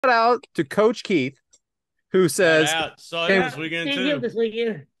out to Coach Keith, who Shout says, out. Saw it can, this weekend Steve Hill too. this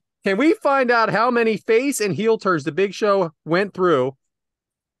weekend. can we find out how many face and heel turns the Big Show went through?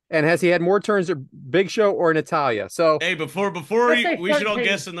 And has he had more turns at Big Show or Natalia? So Hey, before Let's say we should all 13.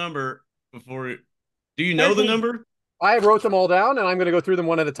 guess the number before. Do you know the 13. number? I wrote them all down, and I'm going to go through them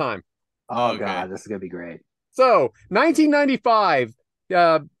one at a time. Oh, Okay. God, this is going to be great. So, 1995,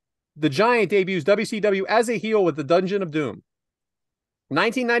 the Giant debuts WCW as a heel with the Dungeon of Doom.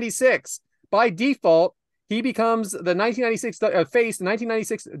 1996, by default, he becomes the 1996 face, the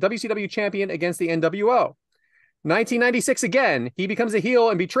 1996 WCW champion against the NWO. 1996 again, he becomes a heel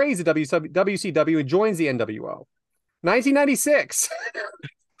and betrays the WCW and joins the NWO. 1996,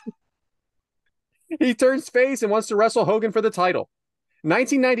 he turns face and wants to wrestle Hogan for the title.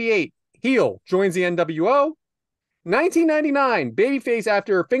 1998, heel, joins the NWO. 1999, babyface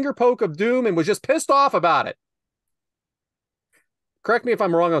after a finger poke of doom and was just pissed off about it. Correct me if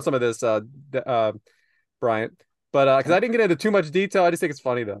I'm wrong on some of this, Bryant, but because I didn't get into too much detail, I just think it's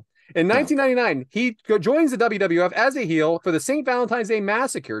funny though. In 1999, he joins the WWF as a heel for the St. Valentine's Day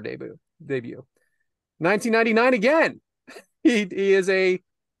Massacre debut. 1999 again, he is a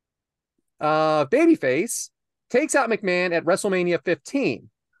babyface, takes out McMahon at WrestleMania 15.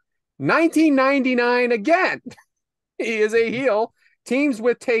 1999 again, he is a heel, teams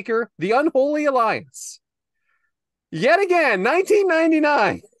with Taker, the Unholy Alliance. Yet again,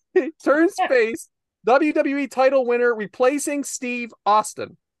 1999, he turns face, WWE title winner, replacing Steve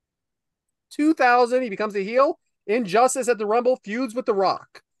Austin. 2000, he becomes a heel, Injustice at the Rumble, feuds with The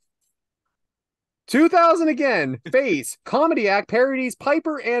Rock. 2000 again, face, comedy act, parodies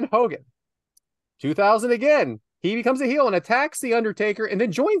Piper and Hogan. 2000 again, he becomes a heel and attacks The Undertaker and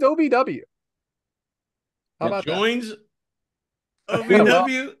then joins OVW. How about Joins that?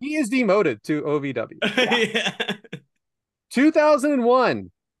 OVW? He is demoted to OVW. Yeah.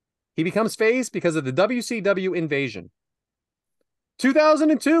 2001, he becomes face because of the WCW invasion.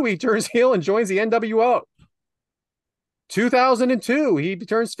 2002, he turns heel and joins the NWO. 2002, he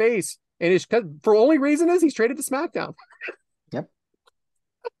turns face, and his for only reason is he's traded to SmackDown. Yep.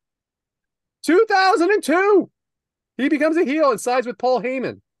 2002, he becomes a heel and sides with Paul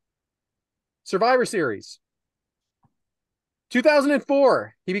Heyman. Survivor Series.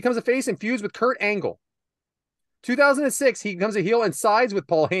 2004, he becomes a face and feuds with Kurt Angle. 2006, he becomes a heel and sides with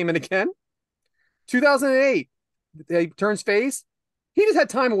Paul Heyman again. 2008, he turns face. He just had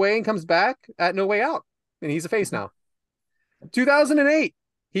time away and comes back at No Way Out, and he's a face now. 2008,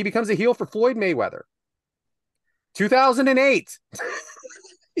 he becomes a heel for Floyd Mayweather. 2008,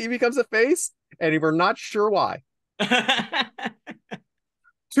 he becomes a face, and we're not sure why.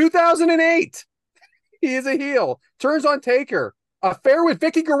 2008, he is a heel, turns on Taker, affair with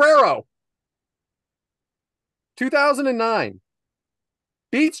Vicky Guerrero. 2009,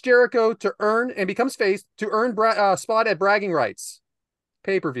 beats Jericho to earn and becomes face to earn spot at Bragging Rights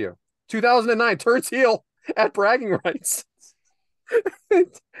pay-per-view. 2009, turns heel at Bragging Rights.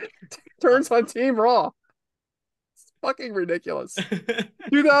 Turns on Team Raw. It's fucking ridiculous.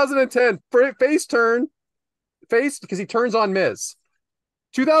 2010, face turn, face because he turns on Miz.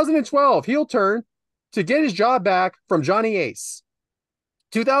 2012, heel turn to get his job back from Johnny Ace.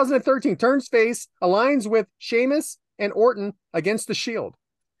 2013, turns face, aligns with Sheamus and Orton against the Shield.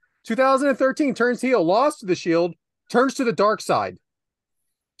 2013, turns heel, lost to the Shield, turns to the dark side.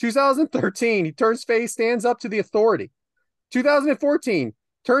 2013, he turns face, stands up to the Authority. 2014,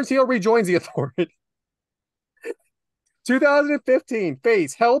 turns heel, rejoins the Authority. 2015,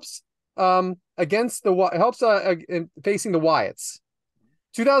 face, helps against the helps facing the Wyatts.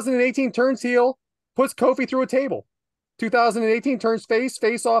 2018, turns heel, puts Kofi through a table. 2018, turns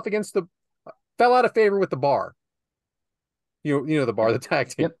face off against the fell out of favor with the Bar. You know the Bar, the tag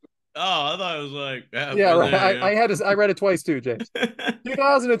team. Yep. Oh, I thought it was like yeah, right. I read it twice too, James.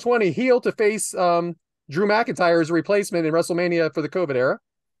 2020, heel to face Drew McIntyre as a replacement in WrestleMania for the COVID era.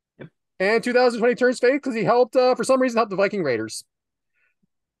 Yep. And 2020 turns face because he helped for some reason help the Viking Raiders.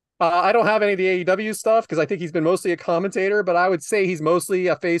 I don't have any of the AEW stuff because I think he's been mostly a commentator, but I would say he's mostly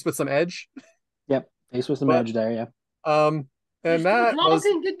a face with some edge. Yep, face with some edge there, yeah. And that was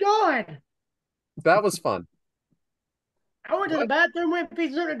good God. That was fun. I went to the bathroom, went for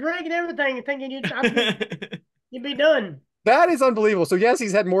a drink and everything, thinking you'd be done. That is unbelievable. So yes,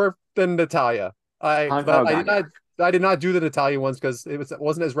 he's had more than Natalia. I did not do the Natalia ones because it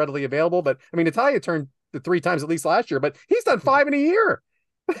wasn't as readily available. But I mean, Natalia turned the 3 times at least last year, but he's done 5 in a year.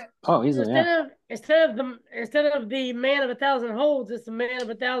 Oh, easily. Instead of the man of 1,000 holds, it's the man of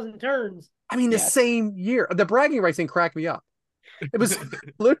 1,000 turns. I mean, the same year. The bragging rights thing cracked me up. It was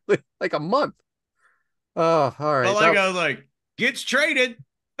literally like a month. Oh, all right. I was like, gets traded,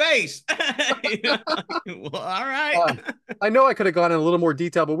 face. Well, all right. I know I could have gone in a little more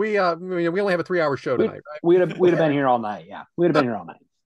detail, but we only have a 3-hour show tonight, right? We'd have been here all night. Yeah, we'd have been here all night.